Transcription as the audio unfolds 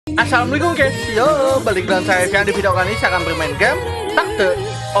Assalamualaikum guys, yo balik dengan saya yang di video kali ini saya akan bermain game takt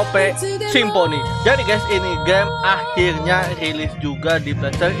OP Symphony. Jadi guys, ini game akhirnya rilis juga di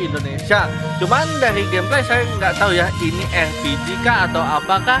PlayStation Indonesia. Cuman dari gameplay saya nggak tahu ya ini RPG kah atau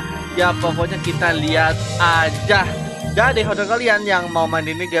apakah. Ya pokoknya kita lihat aja. Jadi untuk kalian yang mau main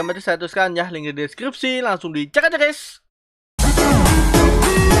ini game itu saya tuliskan ya link di deskripsi, langsung dicek aja guys.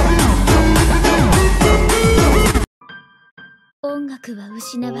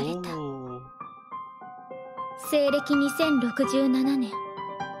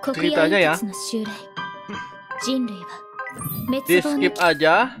 Ceritanya ya di skip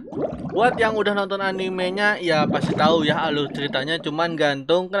aja. Buat yang udah nonton animenya ya pasti tahu ya alur ceritanya. Cuman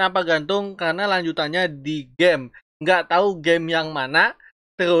gantung, kenapa gantung? Karena lanjutannya di game. Nggak tahu game yang mana.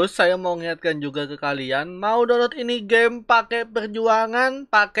 Terus saya mau ngingatkan juga ke kalian, mau download ini game pakai perjuangan,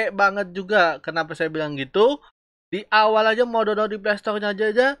 pakai banget juga. Kenapa saya bilang gitu? Di awal aja mau download di Playstore-nya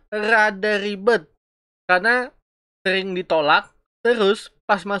aja rada ribet. Karena sering ditolak. Terus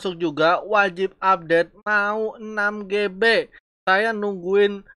pas masuk juga wajib update mau 6 GB. Saya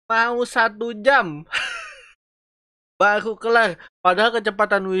nungguin mau 1 jam. Baru kelar. Padahal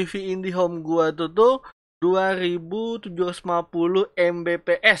kecepatan wifi IndiHome gua tuh 2750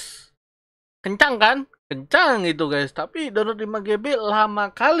 Mbps. Kencang kan? Kencang itu guys. Tapi download 5 GB lama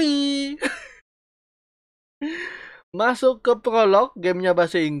kali. Masuk ke prolog, gamenya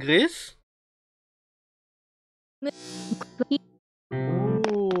bahasa Inggris.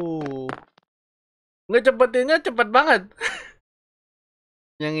 Ngecepetinnya cepet banget.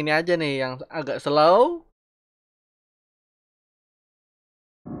 Yang ini aja nih, yang agak slow.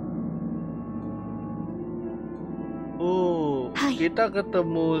 Kita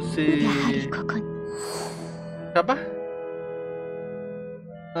ketemu si siapa?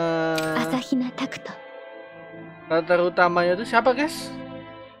 Karakter utamanya itu siapa guys?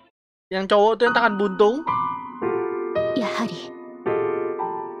 Yang cowok tuh yang tangan buntung.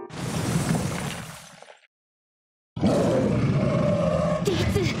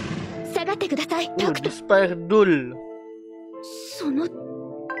 Disperdul.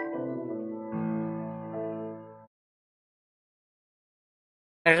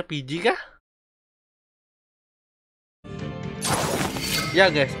 RPG kah? Ya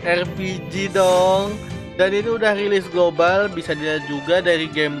guys, RPG dong. Dan ini udah rilis global, bisa dilihat juga dari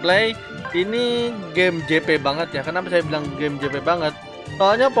gameplay. Ini game JP banget ya. Kenapa saya bilang game JP banget?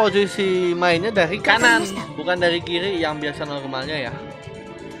 Soalnya posisi mainnya dari kanan, bukan dari kiri yang biasa normalnya ya.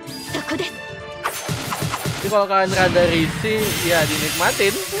 Jadi kalau kalian rada risih, ya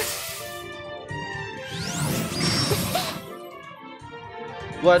dinikmatin.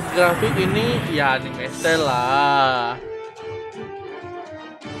 Buat grafik ini ya Animestyle lah.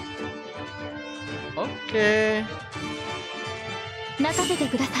 Oke.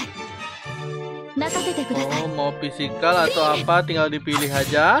 Oh, mau fisikal atau apa tinggal dipilih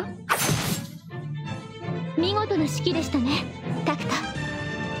aja.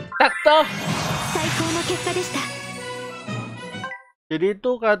 Takto. Jadi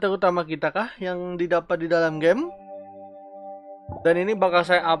itu karakter utama kita kah yang didapat di dalam game? Dan ini bakal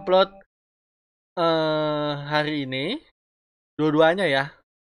saya upload hari ini. Dua-duanya ya.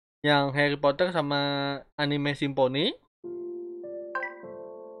 Yang Harry Potter sama anime Symphony.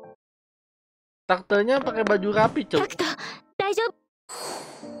 Taktenya pakai baju rapi, cok.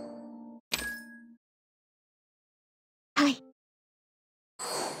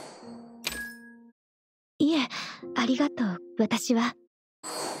 Iya, arigatou. Watashi wa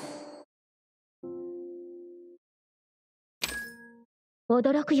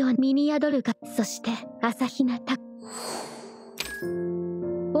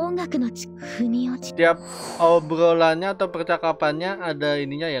setiap obrolannya atau percakapannya ada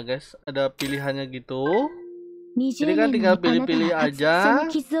ininya ya guys, ada pilihannya gitu. Jadi kan tinggal pilih-pilih aja.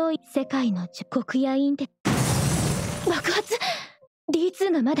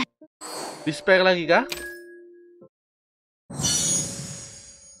 Di-spare lagi kah?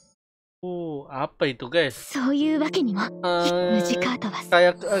 Apa itu guys?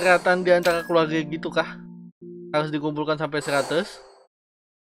 Kayak keratan di antara keluarga gitu kah? Harus dikumpulkan sampai 100.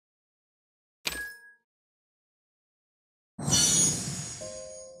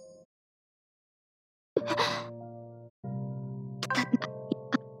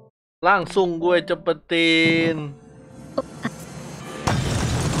 Langsung gue cepetin.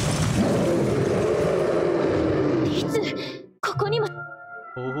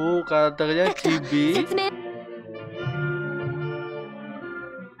 Karakternya Chibi.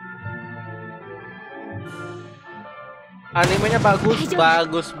 Animenya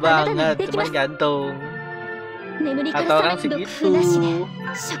bagus banget, cuman gantung. Kata orang segitu.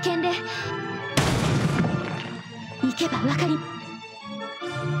 初見で行けばわかり。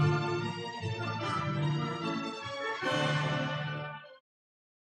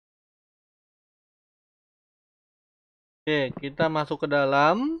Oke, kita masuk ke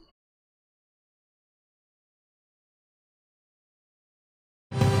dalam.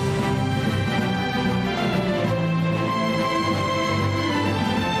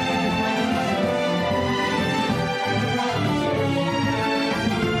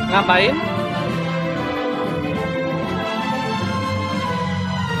 Ngapain?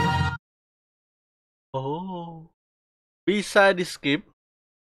 Oh, bisa di skip.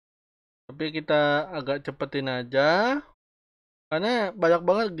 Tapi kita agak cepetin aja. Karena banyak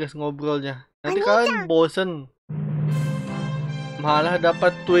banget guys ngobrolnya. Nanti kalian bosen. Malah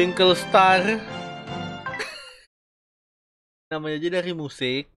dapat Twinkle Star. Namanya aja dari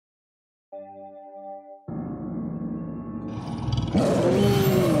musik.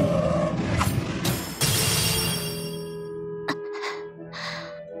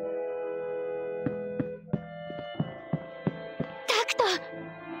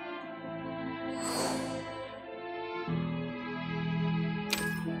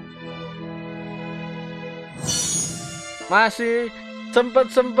 Masih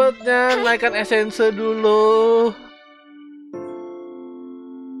sempet-sempetnya naikkan esense dulu.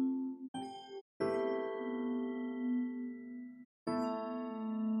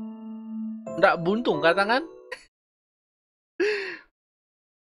 Nggak buntung katakan?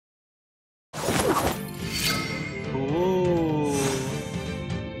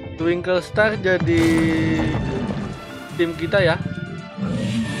 Twinkle Star jadi tim kita ya.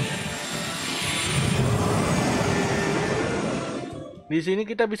 Di sini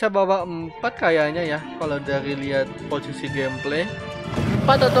kita bisa bawa 4 kayaknya ya, kalau dari lihat posisi gameplay.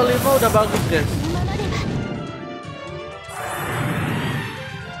 4 atau 5 udah bagus guys.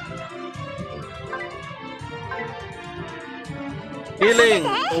 Healing.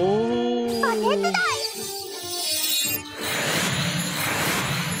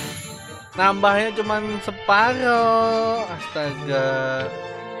 Nambahnya cuman separuh. Astaga.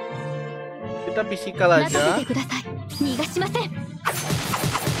 Kita fisikal aja.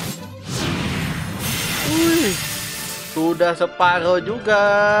 Wih, sudah separuh juga.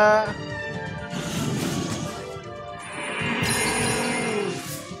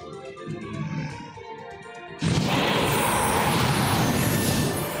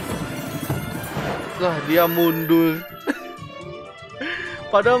 Lah, dia mundur.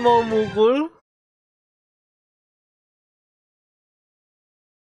 Padahal mau mukul.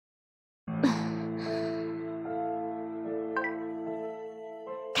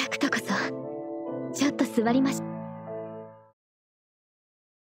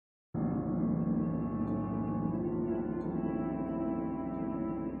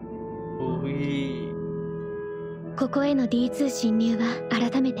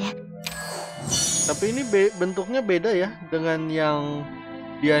 Tapi ini bentuknya beda ya dengan yang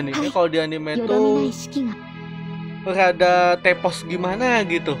di anime. Kalau di anime tuh rada tepos gimana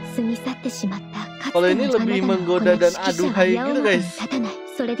gitu. Kalau ini lebih menggoda dan aduhai gitu guys.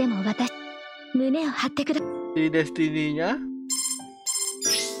 Si Destiny-nya.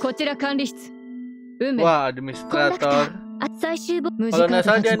 Wah, administrator. Kalau nggak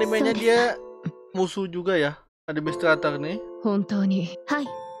salah di animenya dia musuh juga ya, administrator nih.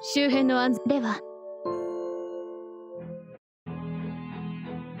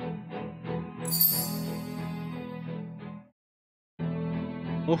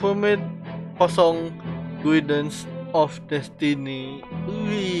 Movement kosong, Guidance of Destiny.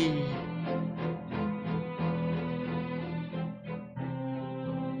 Wih.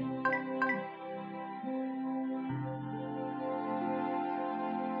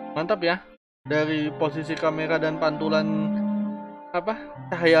 Mantap ya, dari posisi kamera dan pantulan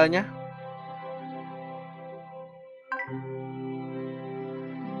cahayanya.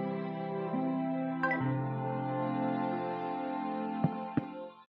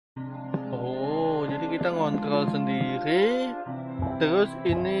 Oh, jadi kita ngontrol sendiri. Terus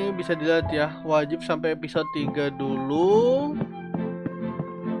ini bisa dilihat ya, wajib sampai episode 3 dulu.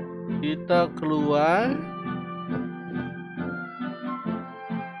 Kita keluar.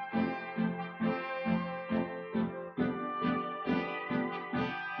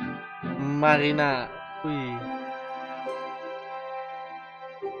 Marina. Wih.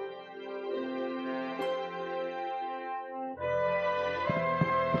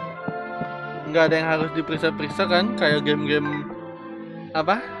 Nggak ada yang harus diperiksa-periksa kan, kayak game-game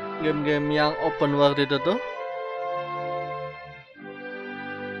game-game yang open world itu tuh.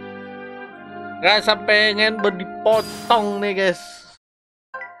 Nggak sampai pengen dipotong nih guys.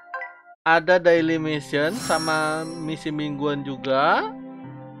 Ada daily mission sama misi mingguan juga.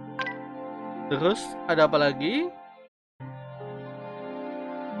 Terus ada apa lagi?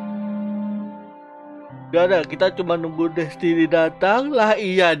 Gak ada, kita cuma nunggu Destiny datang. Lah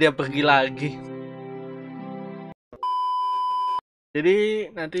iya, dia pergi lagi.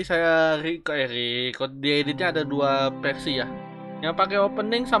 Jadi nanti saya record di editnya ada 2 versi ya. Yang pakai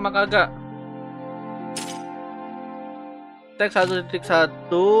opening sama kagak. Tag 1.1.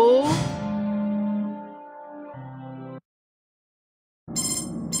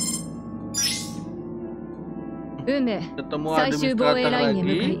 Ketemu administrator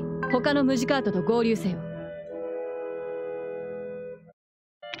lagi. 他の無事カートと合流せよ。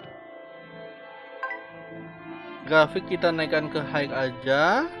Grafik kita naikkan ke high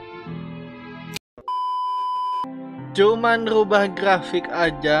aja. Cuman rubah grafik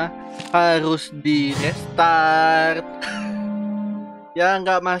aja harus di restart. Ya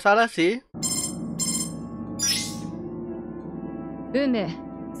nggak masalah sih.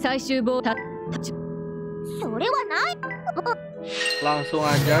 Langsung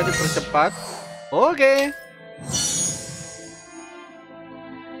aja dipercepat. Oke.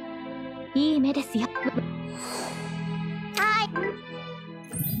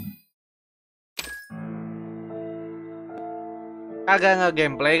 Agak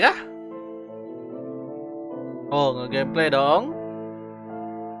nge-gameplay kah? Oh, nge-gameplay dong.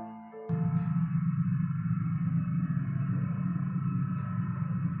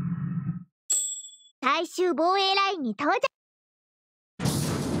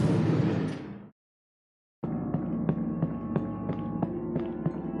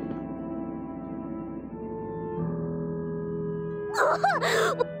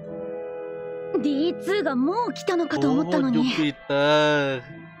 D2 がもう来たのかと思ったのに。Jupiter.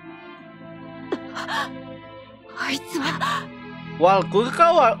 あいつは。Walkur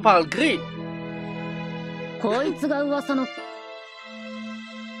kah Valkyrie? こいつが噂の。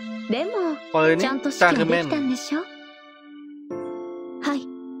でも、 Kalau ちゃん ini と式ができた Carmen. んでしょ。はい。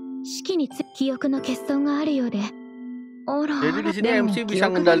式につ記憶の欠損があるようで。あら、 Jadi di sini でも MC 記 bisa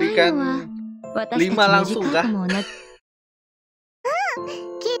憶がないのは mengendalikan 私 5 たちの langsung 時間 kah? も同じ。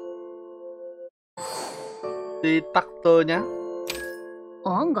Di taktonya.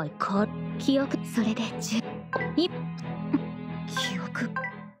 案外記憶それで記憶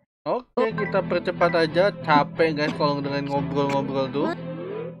Oke, kita percepat aja. Capek guys kalau dengan ngobrol-ngobrol tuh.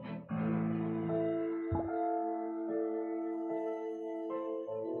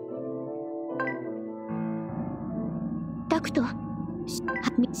 Takt.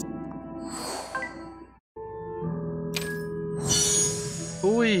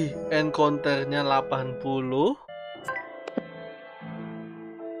 Wih, encounter-nya 80.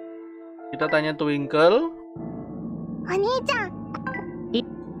 Kita tanya Twinkle. Oni-chan.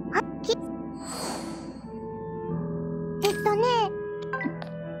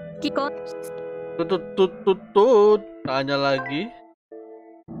 Kiko. Tutut. Tanya lagi.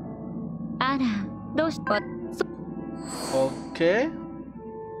 Ara, doshita? Oke.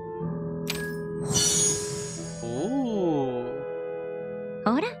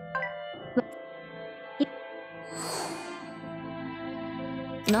 Ora?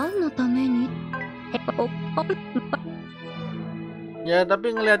 Nan no tame ni? Ya,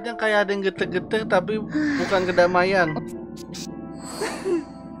 tapi ngelihatnya kayak ada yang geter-geter tapi bukan kedamaian.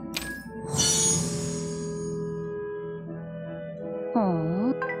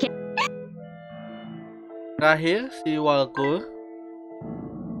 Terakhir si Walkur.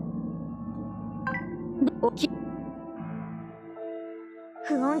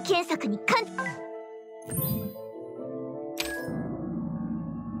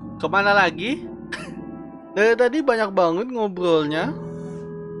 Kemana lagi? Dari tadi banyak banget ngobrolnya.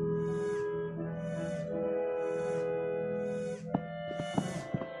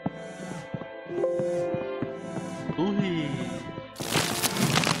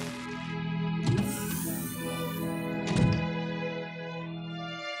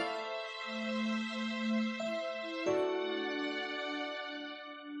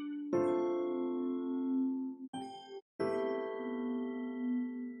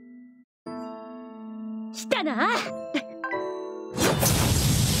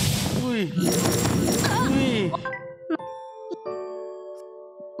 Wih.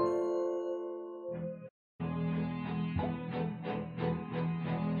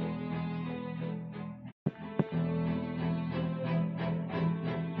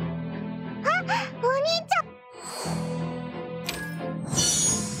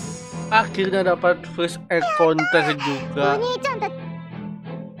 Akhirnya dapat first encounter juga.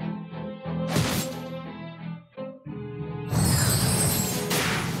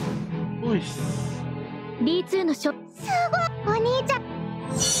 Wih. B2 のショッお兄ちゃん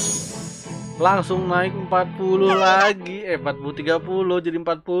Langsung naik 40 lagi. 40 30 jadi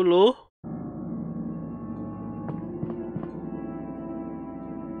 40.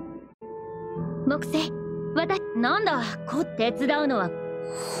 木星私なんだ手伝うのは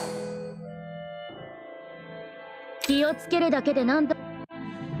気をつけるだけでなんだ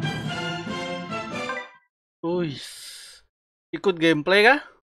Wih. Ikut gameplay kah?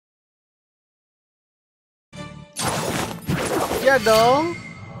 Ya dong.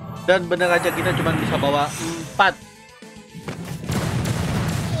 Dan bener aja kita cuma bisa bawa 4.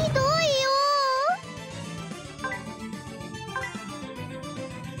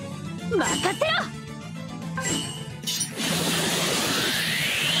 Makasero.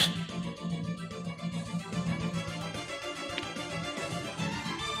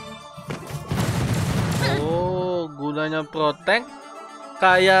 Oh, gunanya protect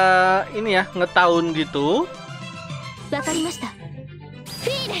kayak ini ya, ngetahun gitu. わかりました。フ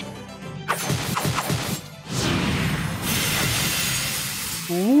ィーレ。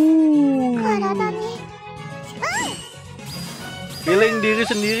Healing diri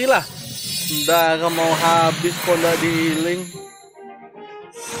sendirilah. Darah mau habis kok nggak di healing.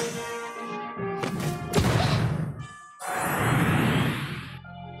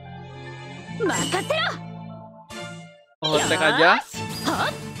 Oh, attack aja.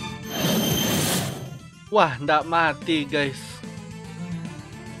 Wah, nggak mati guys.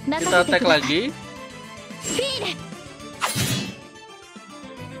 Kita attack lagi.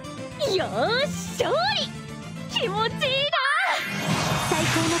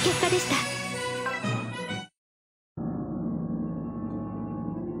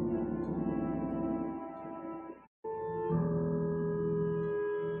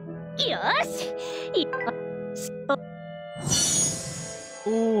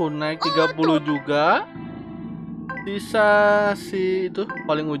 Naik 30 juga. Sisa si itu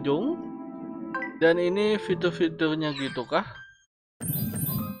paling ujung. Dan ini fitur-fiturnya gitu kah?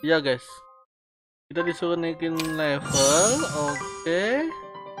 Ya guys. Kita disuruh naikin level. Oke.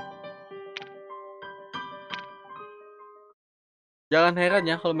 Jangan heran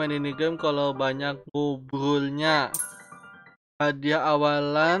ya kalau main ini game kalau banyak ngobrolnya. Hadiah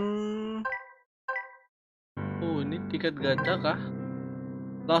awalan. Ini tiket gacha kah?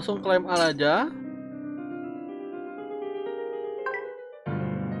 Langsung klaim al aja.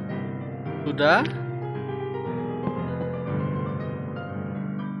 Sudah.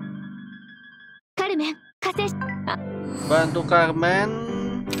 Bantu Carmen.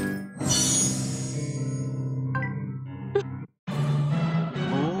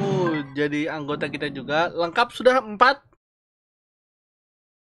 Jadi anggota kita juga. Lengkap sudah 4.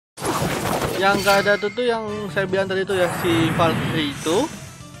 Yang gak ada tuh yang saya bilang tadi tuh ya, si Valkyrie itu.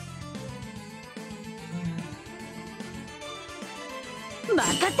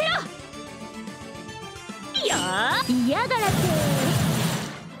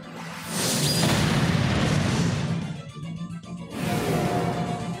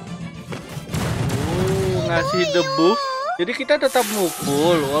 Ngasih debuff. Jadi kita tetap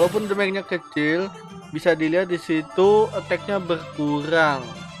mukul walaupun damage-nya kecil. Bisa dilihat di situ attack-nya berkurang.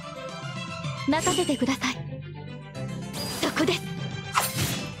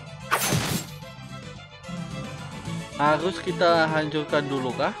 Harus kita hancurkan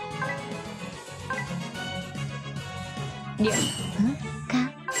dulu kah?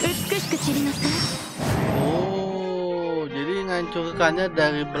 Oh, jadi ngancurkannya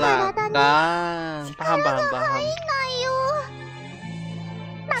dari belakang. Paham.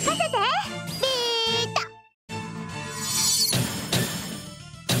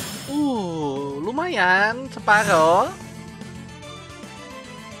 Lumayan, separuh.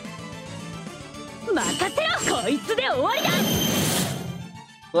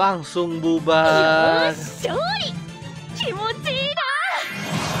 Langsung bubar.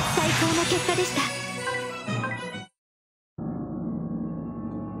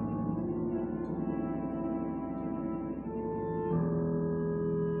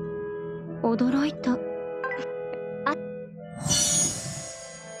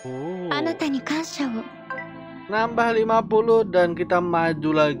 Nambah 50 dan kita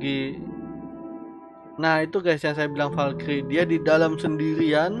maju lagi. Nah itu guys yang saya bilang Valkyrie. Dia di dalam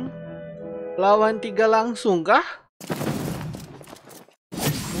sendirian. Lawan 3 langsung kah?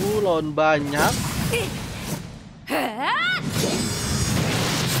 Lawan banyak.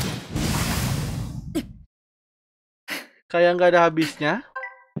 Kayak nggak ada habisnya.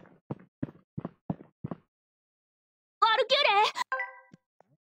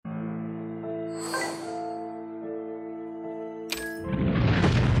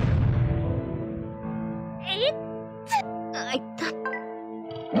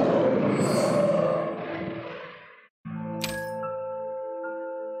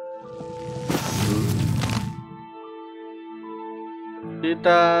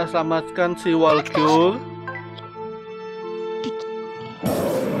 Kita selamatkan si Walcure.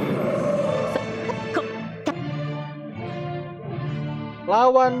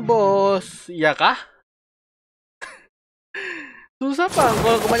 Lawan bos, iya kah? Susah Pak,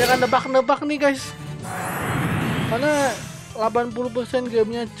 kalau kebanyakan nebak-nebak nih guys. Karena 80%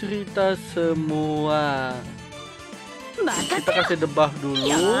 gamenya cerita semua. Kita kasih debuff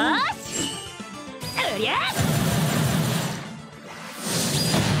dulu.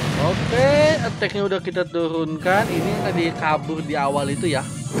 Oke, attack-nya udah kita turunkan. Ini yang tadi kabur di awal itu ya.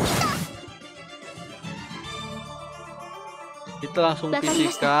 Kita langsung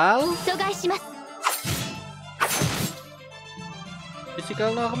fisikal.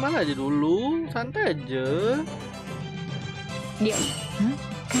 Fisikal normal aja dulu, santai aja.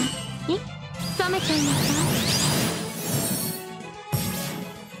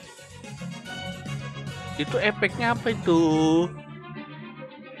 Itu efeknya apa itu?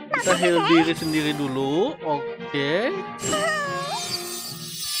 Kita heal diri sendiri dulu. Oke.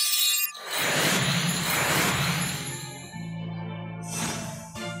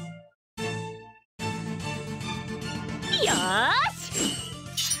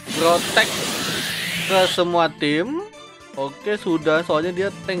 Protect ke semua tim. Oke, sudah, soalnya dia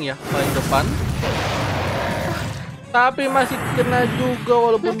tank ya paling depan. Tapi masih kena juga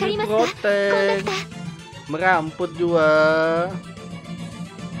walaupun di protect. Meramput juga.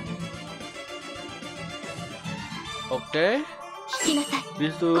 Oke.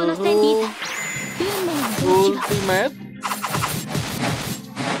 Disuruh ultimate.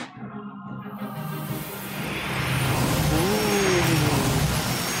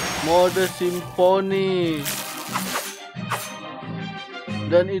 Mode Symphony.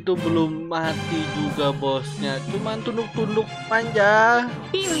 Dan itu belum mati juga bosnya, cuman tunduk-tunduk manja.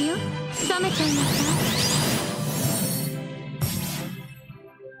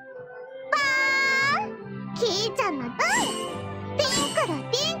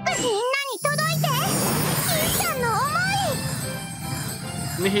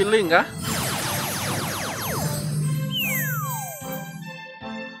 Ini healing kah?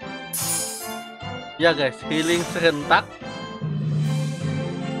 Ya guys, healing serentak.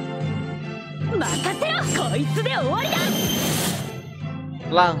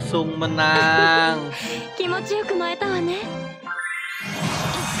 Langsung menang.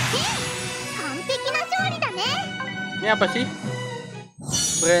 Ini apa sih?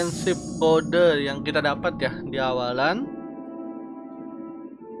 Friendship code yang kita dapat ya di awalan.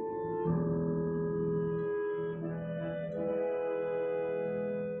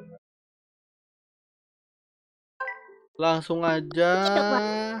 Langsung aja.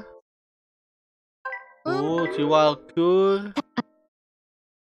 Si Walcure.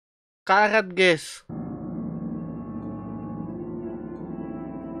 Karat guys.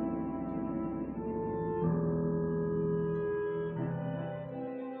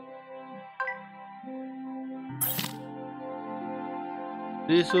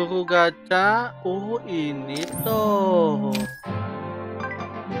 Disuruh gacha. Ini tuh.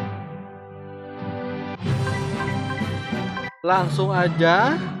 Langsung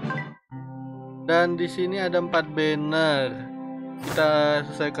aja. Dan di sini ada 4 banner. Kita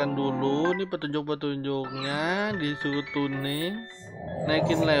selesaikan dulu. Ini petunjuk-petunjuknya. Disuruh tuning.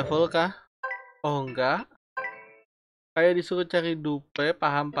 Naikin level kah? Oh enggak. Kayak disuruh cari dupe.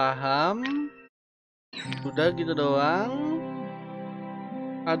 Paham-paham. Udah gitu doang.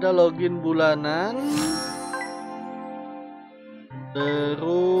 Ada login bulanan.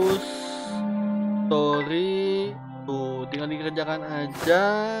 Terus story. Tuh, tinggal dikerjakan aja.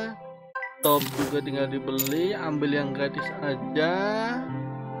 Top juga tinggal dibeli, ambil yang gratis aja.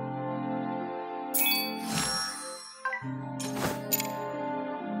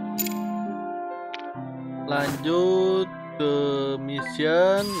 Lanjut ke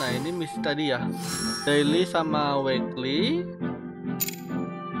mission. Nah, ini misi tadi ya. Daily sama weekly.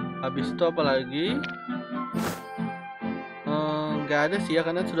 Habis itu apa lagi? Nggak ada sih ya,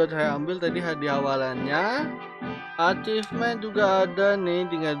 karena sudah saya ambil tadi hadiah awalannya. Achievement juga ada nih,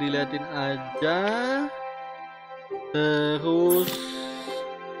 tinggal dilihatin aja. Terus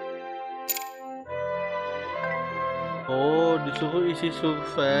disuruh isi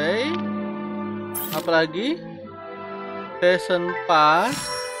survei. Apalagi season pass.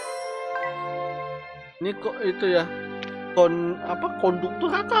 Ini kok itu ya,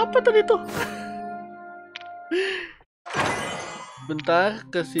 konduktor apa tadi tuh? Bentar,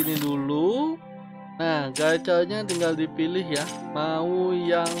 kesini dulu. Nah, gacanya tinggal dipilih ya, mau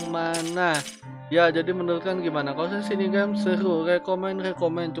yang mana. Ya, jadi menurut kan gimana? Kalau saya sini game seru, rekomen,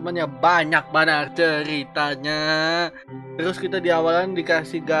 cuman ya banyak banget ceritanya. Terus kita di awalan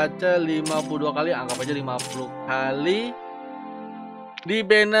dikasih gacha 52 kali, anggap aja 50 kali. Di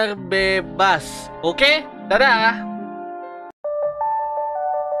banner bebas. Oke, dadah.